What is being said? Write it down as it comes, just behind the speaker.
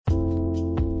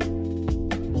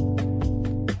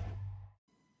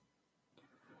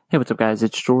Hey, what's up, guys?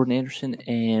 It's Jordan Anderson,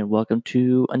 and welcome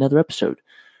to another episode.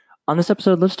 On this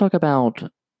episode, let's talk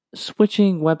about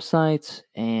switching websites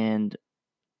and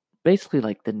basically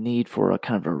like the need for a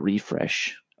kind of a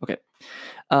refresh. Okay,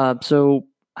 so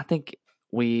I think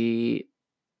we,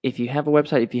 if you have a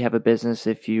website, if you have a business,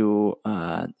 if you're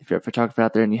a photographer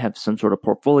out there and you have some sort of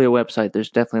portfolio website, there's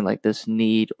definitely like this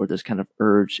need or this kind of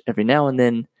urge every now and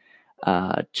then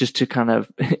just to kind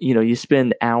of, you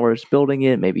spend hours building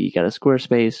it. Maybe you got a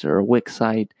Squarespace or a Wix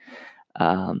site,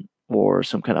 or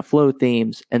some kind of flow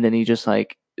themes, and then you just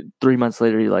like 3 months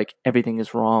later, you're like, everything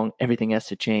is wrong, everything has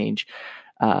to change.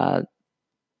 Uh,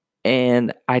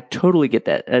 and I totally get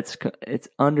that. It's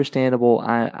understandable.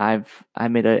 I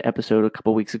made an episode a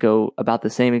couple weeks ago about the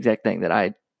same exact thing that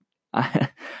I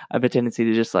have a tendency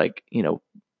to just like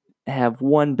have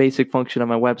one basic function on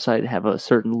my website, have a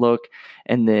certain look,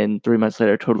 and then 3 months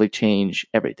later, totally change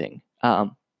everything. I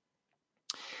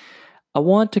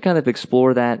want to kind of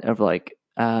explore that of like,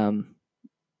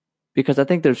 because I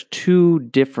think there's two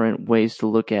different ways to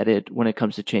look at it when it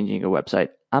comes to changing your website.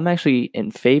 I'm actually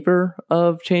in favor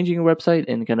of changing your website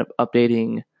and kind of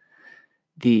updating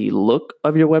the look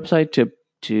of your website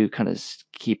to kind of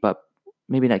keep up,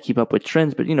 maybe not keep up with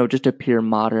trends, but just appear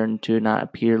modern, to not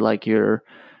appear like you're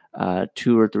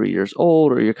 2 or 3 years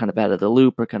old, or you're kind of out of the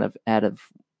loop, or kind of out of,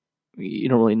 you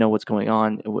don't really know what's going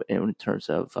on in terms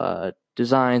of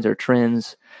designs or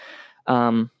trends.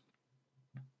 Um,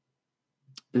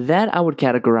 that I would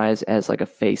categorize as like a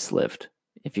facelift.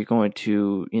 If you're going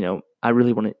to, I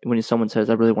really want to, when someone says,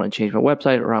 I really want to change my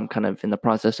website, or I'm kind of in the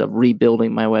process of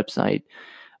rebuilding my website,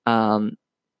 um,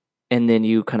 and then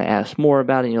you kind of ask more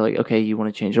about it, and you're like, okay, you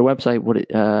want to change your website.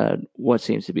 What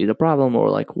seems to be the problem, or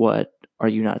like, what are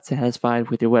you not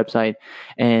satisfied with your website?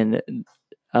 And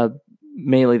uh,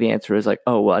 mainly the answer is like,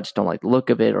 oh, well, I just don't like the look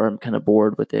of it, or I'm kind of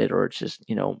bored with it, or it's just,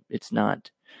 it's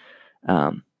not.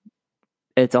 Um,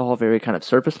 it's all very kind of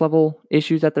surface level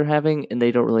issues that they're having, and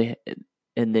they don't really.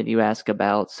 And then you ask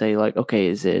about, say, like, okay,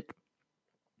 is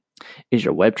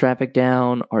your web traffic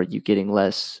down? Are you getting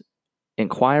less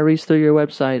inquiries through your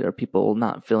website? Are people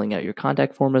not filling out your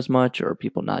contact form as much? Or are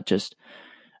people not just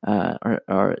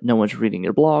or no one's reading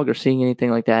your blog or seeing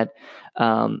anything like that?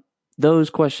 Those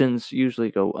questions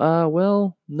usually go,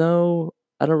 well, no,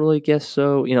 I don't really guess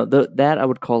so. That I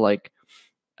would call like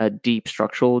a deep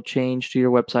structural change to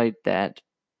your website. That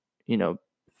you know,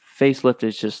 facelift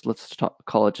is just,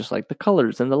 call it just like the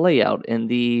colors and the layout and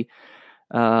the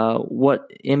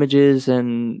what images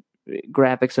and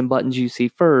graphics and buttons you see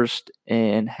first,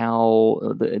 and how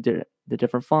the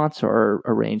different fonts are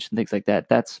arranged and things like that.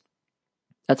 That's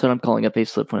what I'm calling a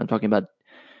facelift when I'm talking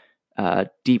about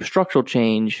deep structural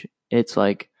change. It's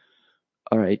like,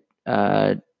 all right,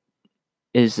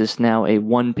 is this now a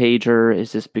one pager?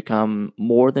 Is this become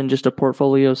more than just a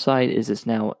portfolio site? Is this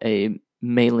now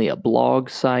mainly a blog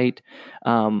site?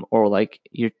 Or like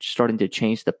you're starting to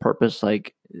change the purpose,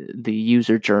 like the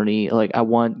user journey. Like, I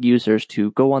want users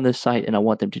to go on this site and I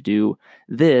want them to do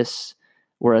this,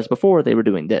 whereas before they were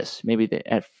doing this. Maybe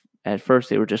at first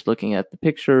they were just looking at the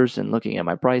pictures and looking at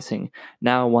my pricing.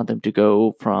 Now I want them to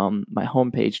go from my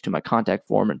homepage to my contact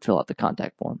form and fill out the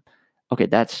contact form. Okay,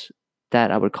 that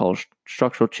I would call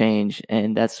structural change,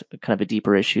 and that's kind of a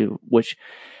deeper issue, which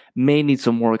may need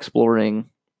some more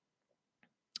exploring.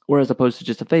 Whereas opposed to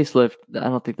just a facelift, I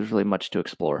don't think there's really much to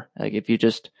explore. Like, if you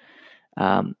just,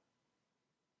 um,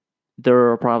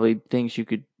 there are probably things you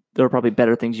could, there are probably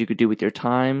better things you could do with your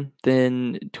time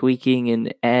than tweaking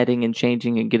and adding and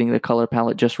changing and getting the color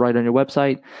palette just right on your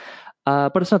website.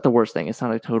 But it's not the worst thing. It's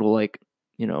not a total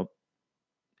you know,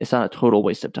 it's not a total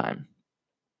waste of time.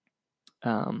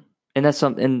 And that's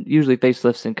something, and usually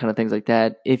facelifts and kind of things like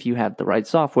that, if you have the right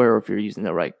software, or if you're using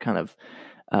the right kind of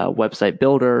website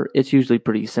builder, it's usually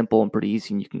pretty simple and pretty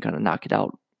easy, and you can kind of knock it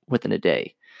out within a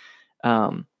day.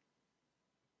 Um,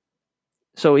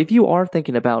 so if you are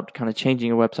thinking about kind of changing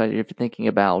your website, or if you're thinking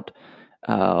about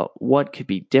what could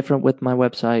be different with my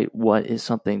website, what is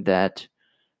something that,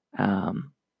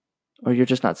 um, or you're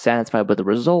just not satisfied with the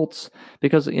results,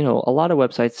 because a lot of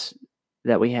websites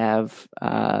that we have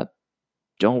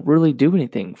don't really do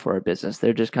anything for our business.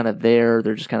 They're just kind of there.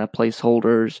 They're just kind of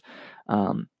placeholders.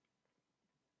 Um,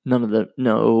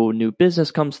 no new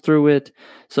business comes through it.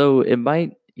 So it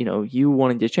might, you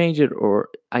wanting to change it, or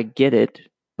I get it,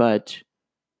 but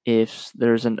if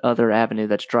there's another avenue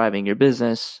that's driving your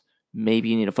business, maybe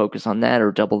you need to focus on that,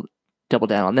 or double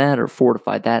down on that, or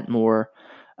fortify that more.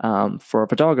 For a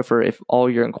photographer, if all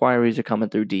your inquiries are coming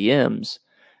through DMs,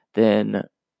 then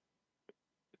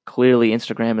clearly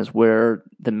Instagram is where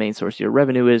the main source of your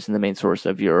revenue is, and the main source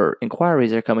of your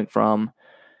inquiries are coming from.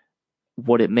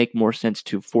 would it make more sense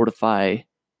to fortify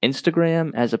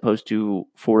Instagram as opposed to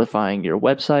fortifying your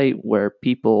website, where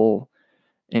people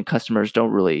and customers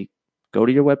don't really go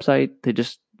to your website? They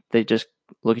just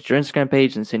look at your Instagram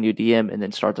page and send you a DM and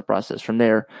then start the process from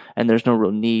there. And there's no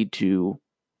real need to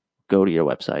go to your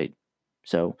website.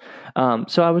 So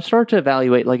I would start to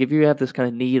evaluate, like, if you have this kind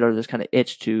of need or this kind of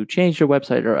itch to change your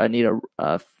website, or I need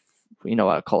I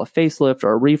call a facelift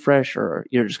or a refresh, or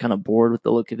you're just kind of bored with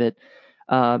the look of it,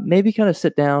 maybe kind of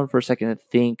sit down for a second and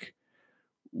think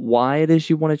why it is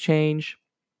you want to change.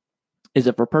 Is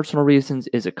it for personal reasons?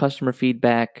 Is it customer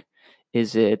feedback?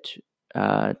 Is it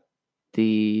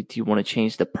do you want to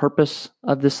change the purpose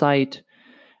of the site?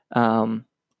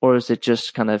 Or is it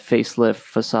just kind of facelift,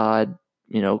 facade,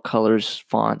 colors,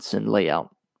 fonts, and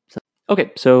layout?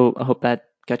 So I hope that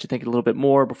got you thinking a little bit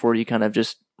more before you kind of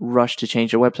just rush to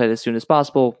change your website as soon as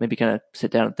possible. Maybe kind of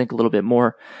sit down and think a little bit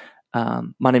more.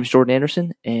 My name is Jordan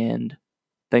Anderson, and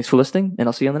thanks for listening, and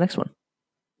I'll see you on the next one.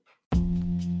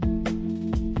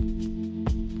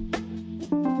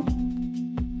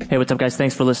 Hey, what's up, guys?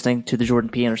 Thanks for listening to the Jordan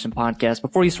P. Anderson podcast.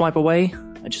 Before you swipe away,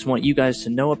 I just want you guys to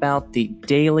know about the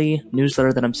daily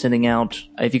newsletter that I'm sending out.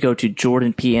 If you go to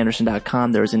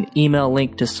jordanpanderson.com, there's an email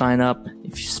link to sign up,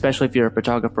 especially if you're a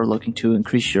photographer looking to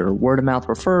increase your word-of-mouth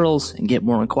referrals and get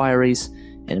more inquiries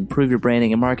and improve your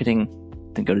branding and marketing.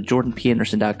 Then go to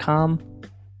jordanpanderson.com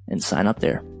and sign up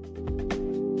there.